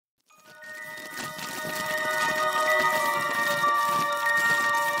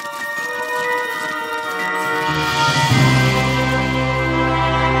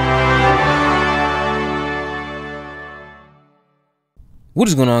What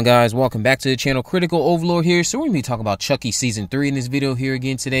is going on, guys? Welcome back to the channel. Critical Overlord here. So we're going to be talking about Chucky Season 3 in this video here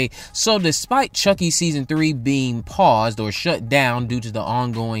again today. So despite Chucky Season 3 being paused or shut down due to the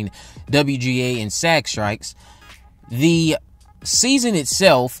ongoing WGA and SAG strikes, the season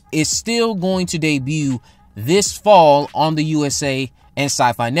itself is still going to debut this fall on the USA and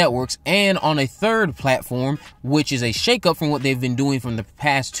Syfy networks and on a third platform, which is a shakeup from what they've been doing from the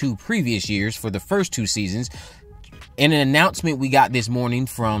past two previous years for the first two seasons. In an announcement we got this morning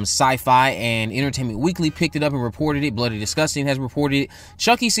from Syfy, and Entertainment Weekly picked it up and reported it. Bloody Disgusting has reported it.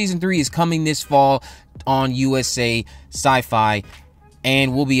 Chucky Season 3 is coming this fall on USA Syfy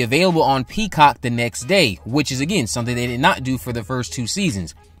and will be available on Peacock the next day, which is, again, something they did not do for the first two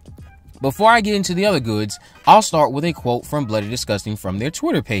seasons. Before I get into the other goods, I'll start with a quote from Bloody Disgusting from their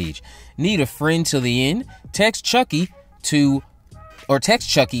Twitter page. Need a friend till the end? Text Chucky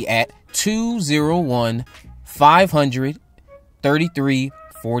at 201 500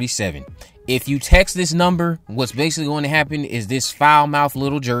 3347. If you text this number, what's basically going to happen is this foul-mouthed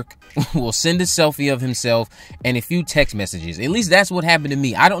little jerk will send a selfie of himself and a few text messages. At least that's what happened to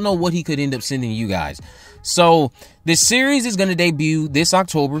me. I don't know what he could end up sending you guys. So this series is going to debut this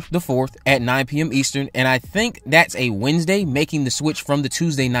October the 4th at 9 p.m. Eastern, and I think that's a Wednesday, making the switch from the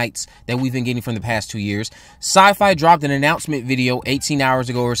Tuesday nights that we've been getting from the past 2 years. Syfy dropped an announcement video 18 hours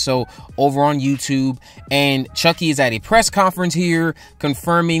ago or so over on YouTube, and Chucky is at a press conference here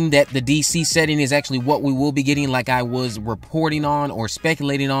confirming that the DC setting is actually what we will be getting, like I was reporting on or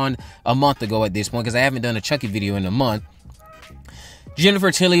speculating on a month ago at this point, because I haven't done a Chucky video in a month.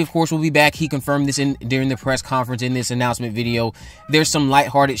 Jennifer Tilly, of course, will be back. He confirmed this during the press conference in this announcement video. There's some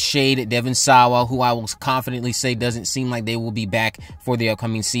lighthearted shade at Devon Sawa, who I will confidently say doesn't seem like they will be back for the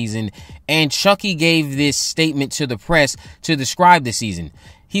upcoming season. And Chucky gave this statement to the press to describe the season.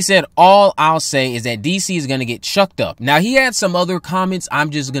 He said, "All I'll say is that DC is going to get chucked up." Now, he had some other comments. I'm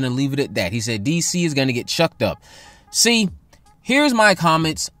just going to leave it at that. He said DC is going to get chucked up. See, here's my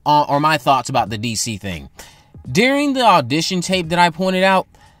comments or my thoughts about the DC thing. During the audition tape that I pointed out,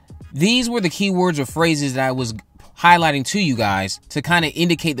 these were the keywords or phrases that I was highlighting to you guys to kind of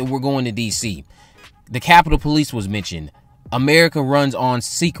indicate that we're going to DC. The Capitol Police was mentioned. America runs on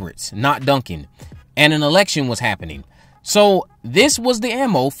secrets, not Duncan. And an election was happening. So this was the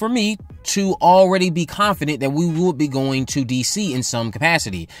ammo for me to already be confident that we would be going to DC in some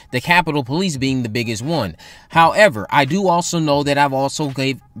capacity, the Capitol Police being the biggest one. However, I do also know that I've also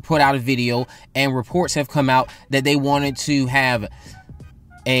put out a video, and reports have come out that they wanted to have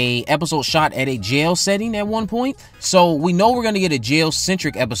a episode shot at a jail setting at one point. So we know we're going to get a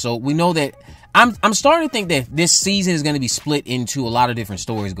jail-centric episode. We know that I'm starting to think that this season is going to be split into a lot of different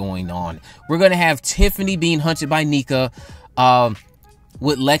stories going on. We're going to have Tiffany being hunted by Nika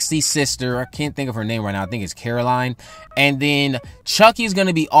with Lexi's sister. I can't think of her name right now. I think it's Caroline. And then Chucky is going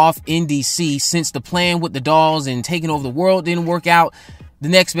to be off in DC since the plan with the dolls and taking over the world didn't work out. The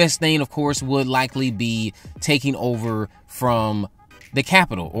next best thing, of course, would likely be taking over from the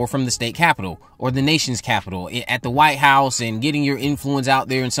Capitol, or from the state Capitol, or the nation's Capitol at the White House, and getting your influence out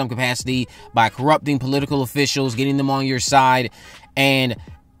there in some capacity by corrupting political officials, getting them on your side, and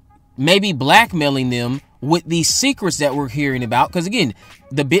maybe blackmailing them with these secrets that we're hearing about. Because again,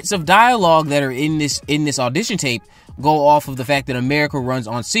 the bits of dialogue that are in this audition tape go off of the fact that America runs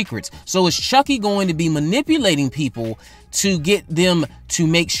on secrets. So is Chucky going to be manipulating people to get them to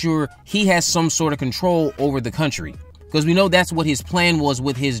make sure he has some sort of control over the country? Because we know that's what his plan was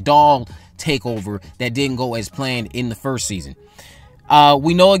with his doll takeover that didn't go as planned in the first season.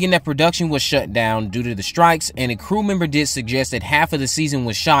 We know again that production was shut down due to the strikes, and a crew member did suggest that half of the season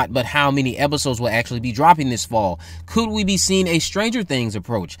was shot, but how many episodes will actually be dropping this fall? Could we be seeing a Stranger Things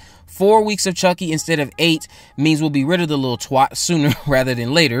approach? 4 weeks of Chucky instead of 8 means we'll be rid of the little twat sooner rather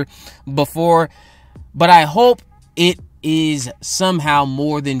than later. But I hope it is somehow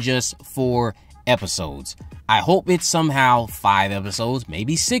more than just 4 episodes. I hope it's somehow 5 episodes,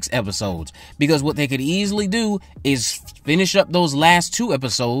 maybe 6 episodes, because what they could easily do is finish up those last 2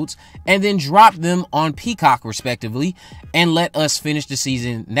 episodes and then drop them on Peacock respectively and let us finish the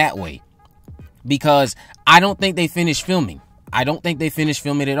season that way. Because I don't think they finished filming. I don't think they finished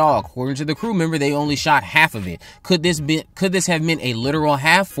filming at all. According to the crew member, they only shot half of it. Could this have meant a literal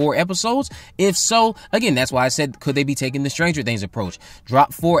half, 4 episodes? If so, again, that's why I said, could they be taking the Stranger Things approach?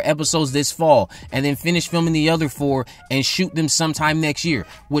 Drop 4 episodes this fall and then finish filming the other 4 and shoot them sometime next year,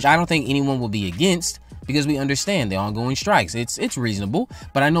 which I don't think anyone will be against. because we understand the ongoing strikes. It's reasonable,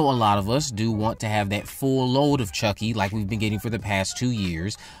 but I know a lot of us do want to have that full load of Chucky like we've been getting for the past 2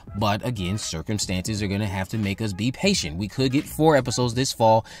 years. But again, circumstances are going to have to make us be patient. We could get 4 episodes this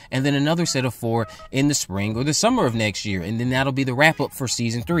fall and then another set of 4 in the spring or the summer of next year, and then that'll be the wrap up for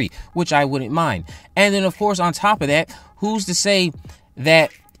season 3, which I wouldn't mind. And then of course on top of that, who's to say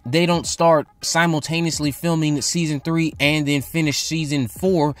that they don't start simultaneously filming season 3 and then finish season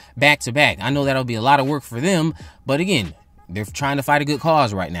 4 back to back? I know that'll be a lot of work for them, but again, they're trying to fight a good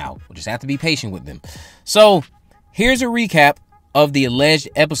cause right now. We'll just have to be patient with them. So here's a recap of the alleged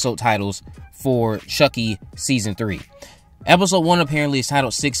episode titles for Chucky season 3. Episode 1 apparently is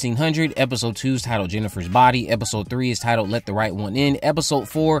titled 1600. Episode 2 is titled Jennifer's Body. Episode 3 is titled Let the Right One In. Episode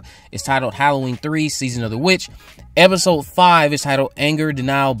 4 is titled Halloween 3, Season of the Witch. Episode 5 is titled Anger,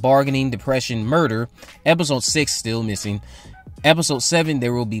 Denial, Bargaining, Depression, Murder. Episode 6, still missing. Episode 7,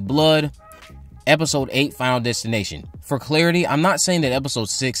 There Will Be Blood. Episode 8, Final Destination. For clarity, I'm not saying that episode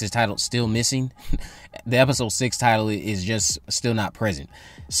 6 is titled Still Missing. The episode 6 title is just still not present.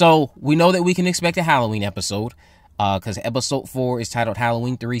 So we know that we can expect a Halloween episode, because episode 4 is titled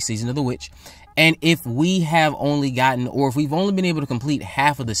Halloween 3, Season of the Witch. And if we have only gotten, or if we've only been able to complete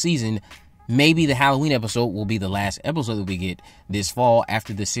half of the season, maybe the Halloween episode will be the last episode that we get this fall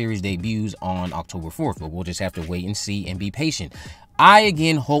after the series debuts on October 4th. But we'll just have to wait and see and be patient. I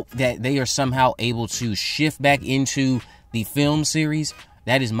again hope that they are somehow able to shift back into the film series.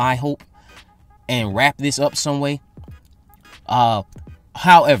 That is my hope. And wrap this up some way.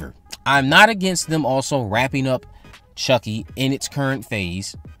 However, I'm not against them also wrapping up Chucky in its current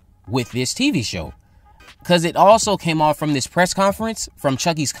phase with this TV show, because it also came off from this press conference from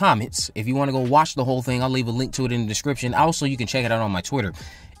Chucky's comments. If you want to go watch the whole thing, I'll leave a link to it in the description. Also, you can check it out on my Twitter.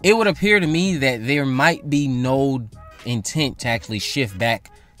 It would appear to me that there might be no intent to actually shift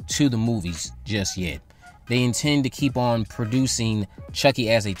back to the movies just yet. They intend to keep on producing Chucky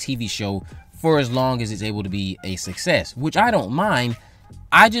as a TV show for as long as it's able to be a success, which I don't mind.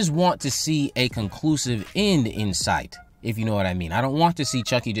 I just want to see a conclusive end in sight, if you know what I mean. I don't want to see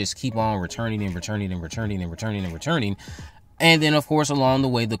Chucky just keep on returning and returning and returning and returning and returning. And then, of course, along the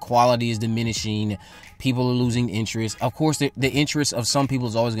way, the quality is diminishing. People are losing interest. Of course, the interest of some people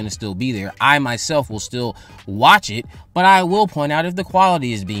is always going to still be there. I myself will still watch it, but I will point out if the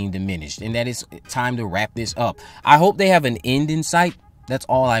quality is being diminished and that it's time to wrap this up. I hope they have an end in sight. That's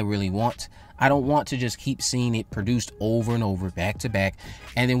all I really want. I don't want to just keep seeing it produced over and over, back to back,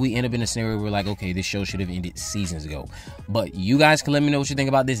 and then we end up in a scenario where we're like, okay, this show should have ended seasons ago. But you guys can let me know what you think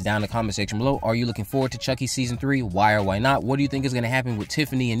about this down in the comment section below. Are you looking forward to Chucky season 3? Why or why not? What do you think is going to happen with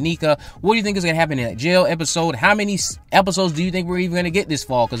Tiffany and Nika? What do you think is going to happen in that jail episode? How many episodes do you think we're even going to get this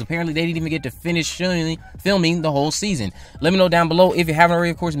fall? Because apparently they didn't even get to finish filming the whole season. Let me know down below. If you haven't already,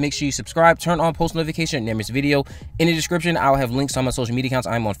 of course, make sure you subscribe, turn on post notification, and never miss a video. In the description, I'll have links to my social media accounts.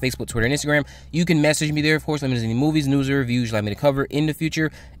 I'm on Facebook, Twitter, and Instagram. You can message me there, of course. Let me know any movies, news, or reviews you'd like me to cover in the future.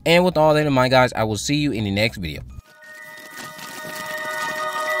 And with all that in mind, guys, I will see you in the next video.